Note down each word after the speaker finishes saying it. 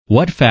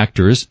What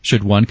factors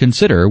should one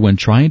consider when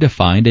trying to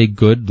find a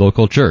good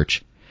local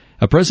church?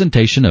 A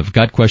presentation of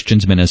Got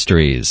Questions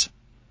Ministries.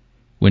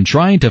 When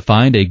trying to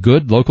find a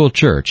good local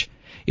church,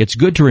 it's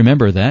good to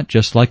remember that,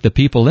 just like the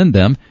people in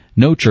them,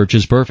 no church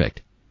is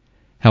perfect.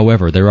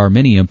 However, there are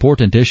many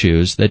important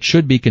issues that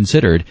should be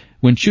considered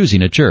when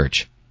choosing a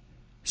church.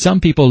 Some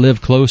people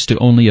live close to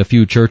only a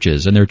few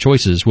churches and their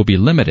choices will be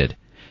limited,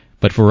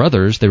 but for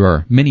others there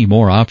are many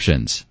more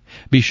options.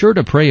 Be sure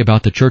to pray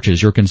about the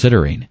churches you're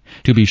considering,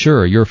 to be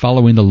sure you're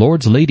following the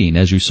Lord's leading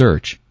as you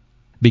search.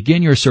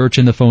 Begin your search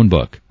in the phone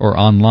book or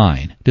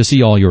online to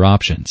see all your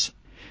options.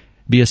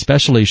 Be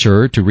especially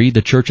sure to read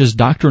the church's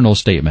doctrinal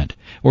statement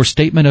or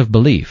statement of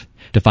belief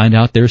to find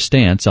out their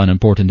stance on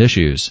important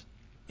issues.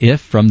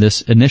 If, from this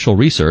initial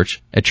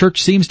research, a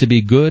church seems to be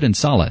good and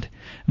solid,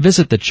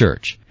 visit the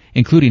church,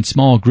 including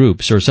small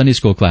groups or Sunday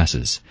school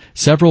classes,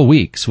 several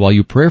weeks while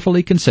you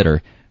prayerfully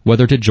consider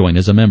whether to join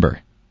as a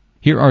member.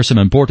 Here are some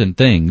important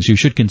things you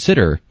should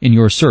consider in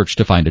your search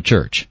to find a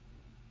church.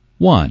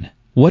 1.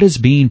 What is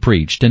being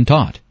preached and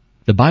taught?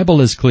 The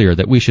Bible is clear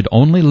that we should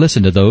only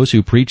listen to those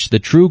who preach the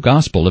true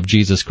gospel of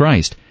Jesus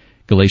Christ.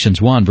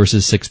 Galatians 1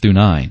 verses 6 through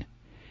 9.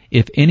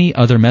 If any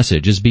other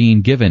message is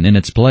being given in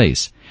its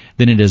place,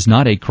 then it is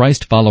not a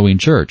Christ-following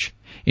church,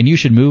 and you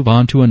should move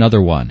on to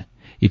another one.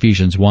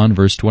 Ephesians 1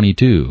 verse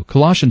 22,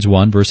 Colossians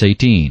 1 verse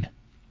 18.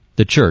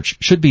 The church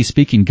should be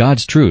speaking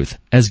God's truth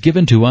as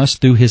given to us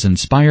through His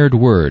inspired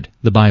Word,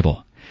 the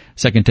Bible.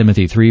 2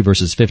 Timothy 3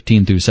 verses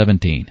 15 through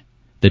 17.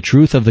 The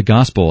truth of the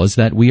gospel is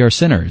that we are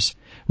sinners.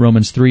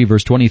 Romans 3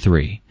 verse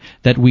 23.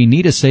 That we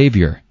need a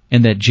Savior,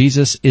 and that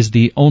Jesus is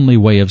the only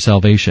way of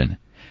salvation.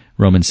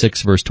 Romans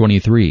 6 verse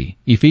 23.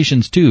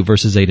 Ephesians 2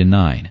 verses 8 and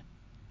 9.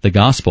 The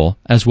gospel,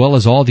 as well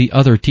as all the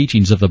other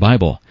teachings of the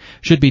Bible,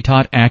 should be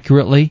taught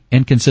accurately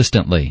and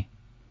consistently.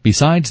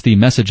 Besides the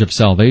message of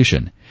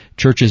salvation,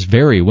 churches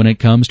vary when it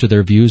comes to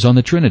their views on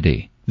the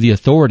Trinity, the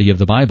authority of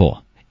the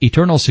Bible,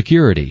 eternal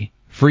security,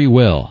 free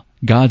will,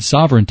 God's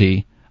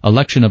sovereignty,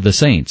 election of the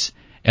saints,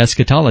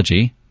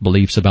 eschatology,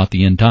 beliefs about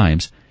the end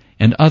times,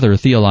 and other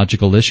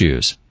theological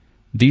issues.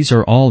 These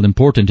are all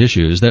important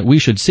issues that we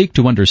should seek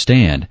to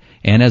understand,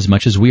 and as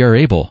much as we are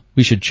able,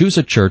 we should choose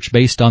a church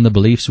based on the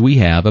beliefs we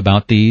have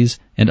about these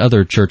and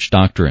other church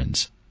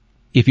doctrines.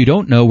 If you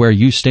don't know where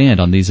you stand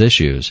on these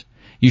issues,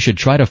 you should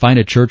try to find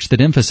a church that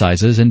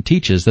emphasizes and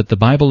teaches that the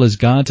Bible is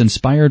God's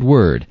inspired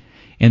Word,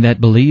 and that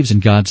believes in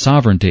God's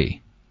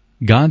sovereignty.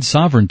 God's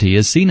sovereignty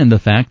is seen in the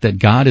fact that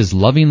God is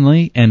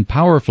lovingly and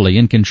powerfully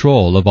in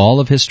control of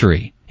all of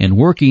history, and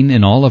working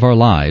in all of our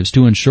lives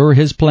to ensure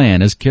His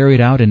plan is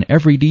carried out in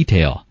every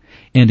detail,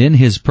 and in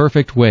His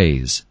perfect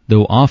ways,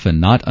 though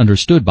often not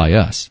understood by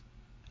us.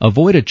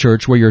 Avoid a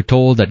church where you're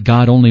told that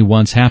God only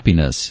wants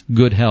happiness,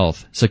 good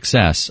health,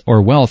 success,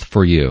 or wealth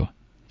for you.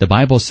 The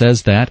Bible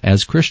says that,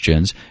 as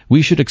Christians,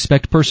 we should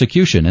expect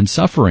persecution and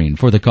suffering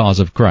for the cause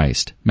of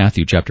Christ.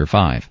 Matthew chapter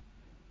 5.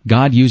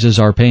 God uses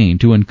our pain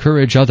to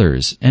encourage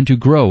others and to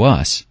grow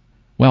us.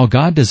 While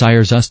God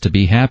desires us to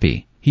be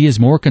happy, He is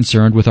more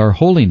concerned with our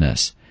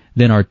holiness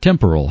than our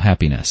temporal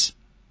happiness.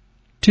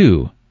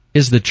 2.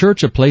 Is the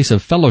church a place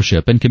of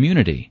fellowship and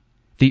community?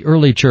 The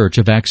early church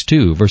of Acts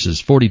 2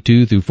 verses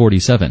 42 through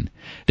 47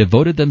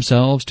 devoted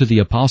themselves to the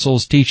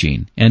apostles'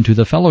 teaching and to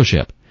the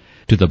fellowship,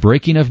 to the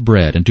breaking of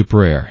bread and to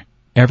prayer.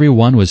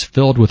 Everyone was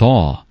filled with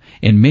awe,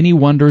 and many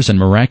wonders and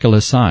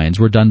miraculous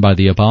signs were done by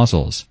the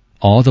apostles.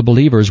 All the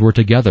believers were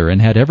together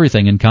and had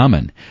everything in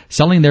common.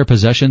 Selling their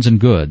possessions and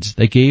goods,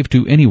 they gave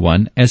to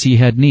anyone as he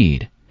had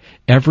need.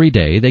 Every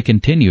day they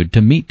continued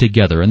to meet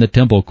together in the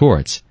temple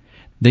courts.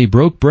 They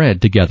broke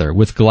bread together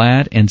with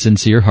glad and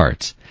sincere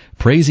hearts,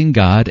 praising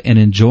God and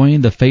enjoying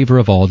the favor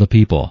of all the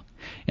people.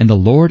 And the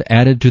Lord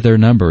added to their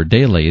number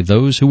daily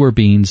those who were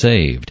being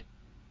saved.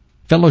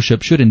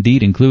 Fellowship should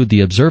indeed include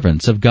the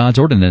observance of God's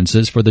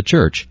ordinances for the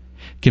church,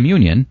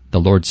 communion, the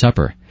Lord's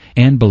Supper,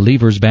 and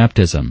believers'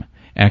 baptism.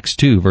 Acts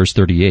 2 verse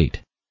 38.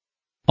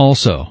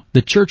 Also,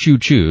 the church you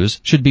choose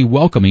should be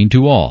welcoming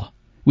to all.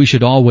 We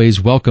should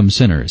always welcome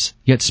sinners,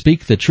 yet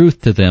speak the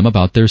truth to them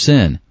about their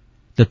sin.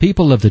 The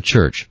people of the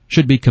church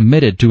should be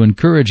committed to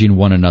encouraging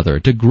one another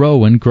to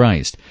grow in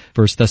Christ.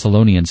 1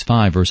 Thessalonians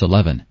 5 verse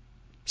 11.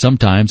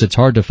 Sometimes it's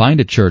hard to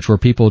find a church where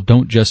people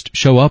don't just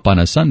show up on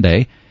a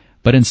Sunday,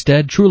 but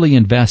instead truly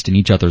invest in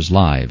each other's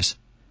lives.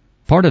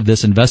 Part of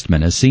this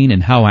investment is seen in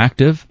how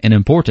active and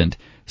important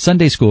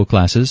Sunday school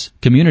classes,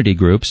 community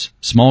groups,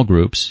 small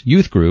groups,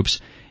 youth groups,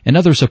 and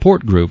other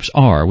support groups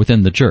are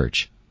within the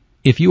church.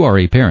 If you are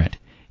a parent,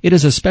 it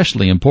is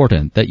especially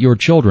important that your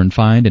children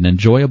find an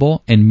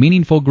enjoyable and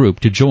meaningful group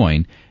to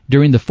join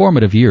during the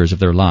formative years of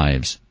their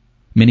lives.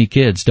 Many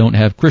kids don't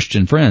have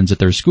Christian friends at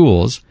their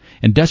schools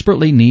and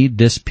desperately need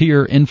this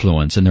peer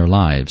influence in their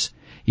lives.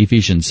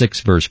 Ephesians 6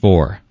 verse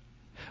 4.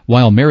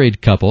 While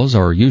married couples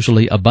are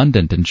usually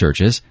abundant in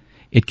churches,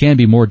 it can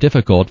be more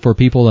difficult for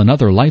people in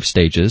other life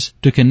stages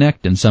to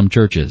connect in some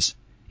churches.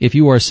 If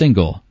you are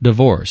single,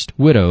 divorced,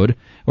 widowed,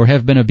 or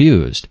have been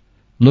abused,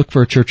 look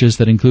for churches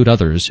that include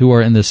others who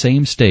are in the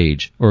same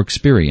stage or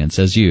experience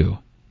as you.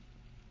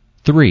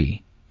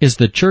 3. Is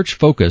the church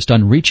focused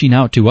on reaching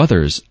out to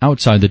others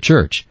outside the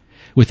church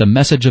with a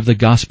message of the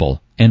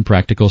gospel and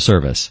practical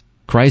service?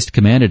 Christ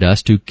commanded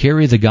us to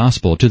carry the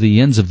gospel to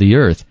the ends of the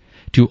earth,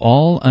 to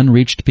all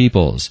unreached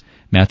peoples.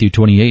 Matthew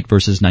 28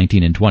 verses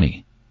 19 and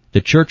 20.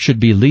 The church should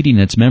be leading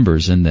its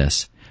members in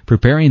this,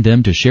 preparing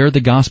them to share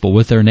the gospel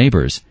with their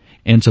neighbors,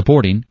 and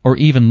supporting or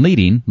even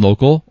leading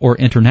local or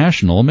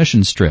international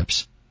mission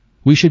trips.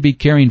 We should be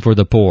caring for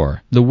the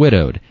poor, the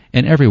widowed,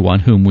 and everyone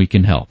whom we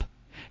can help.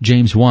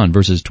 James 1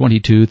 verses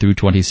 22 through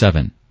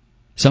 27.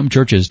 Some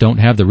churches don't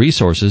have the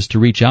resources to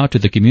reach out to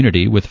the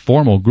community with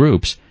formal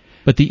groups,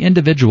 but the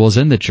individuals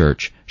in the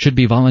church should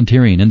be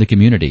volunteering in the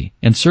community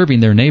and serving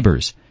their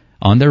neighbors,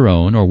 on their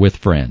own or with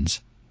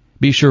friends.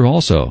 Be sure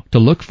also to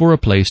look for a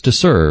place to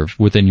serve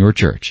within your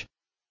church.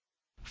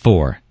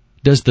 4.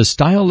 Does the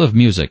style of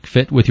music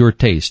fit with your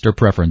taste or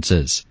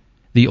preferences?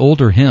 The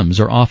older hymns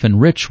are often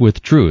rich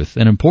with truth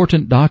and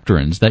important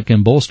doctrines that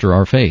can bolster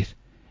our faith.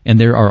 And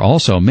there are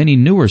also many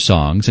newer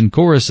songs and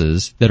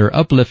choruses that are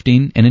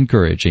uplifting and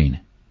encouraging.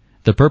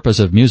 The purpose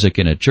of music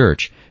in a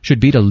church should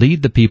be to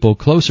lead the people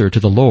closer to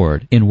the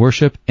Lord in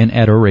worship and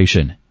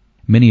adoration.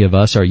 Many of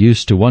us are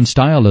used to one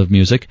style of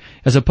music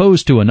as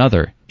opposed to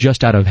another,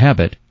 just out of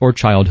habit or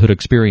childhood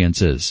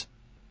experiences.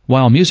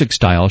 While music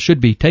style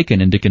should be taken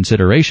into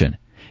consideration,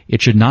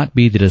 it should not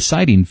be the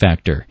deciding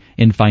factor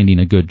in finding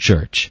a good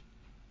church.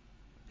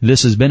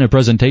 This has been a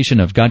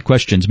presentation of God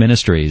Questions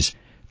Ministries,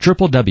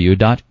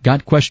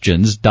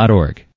 www.godquestions.org.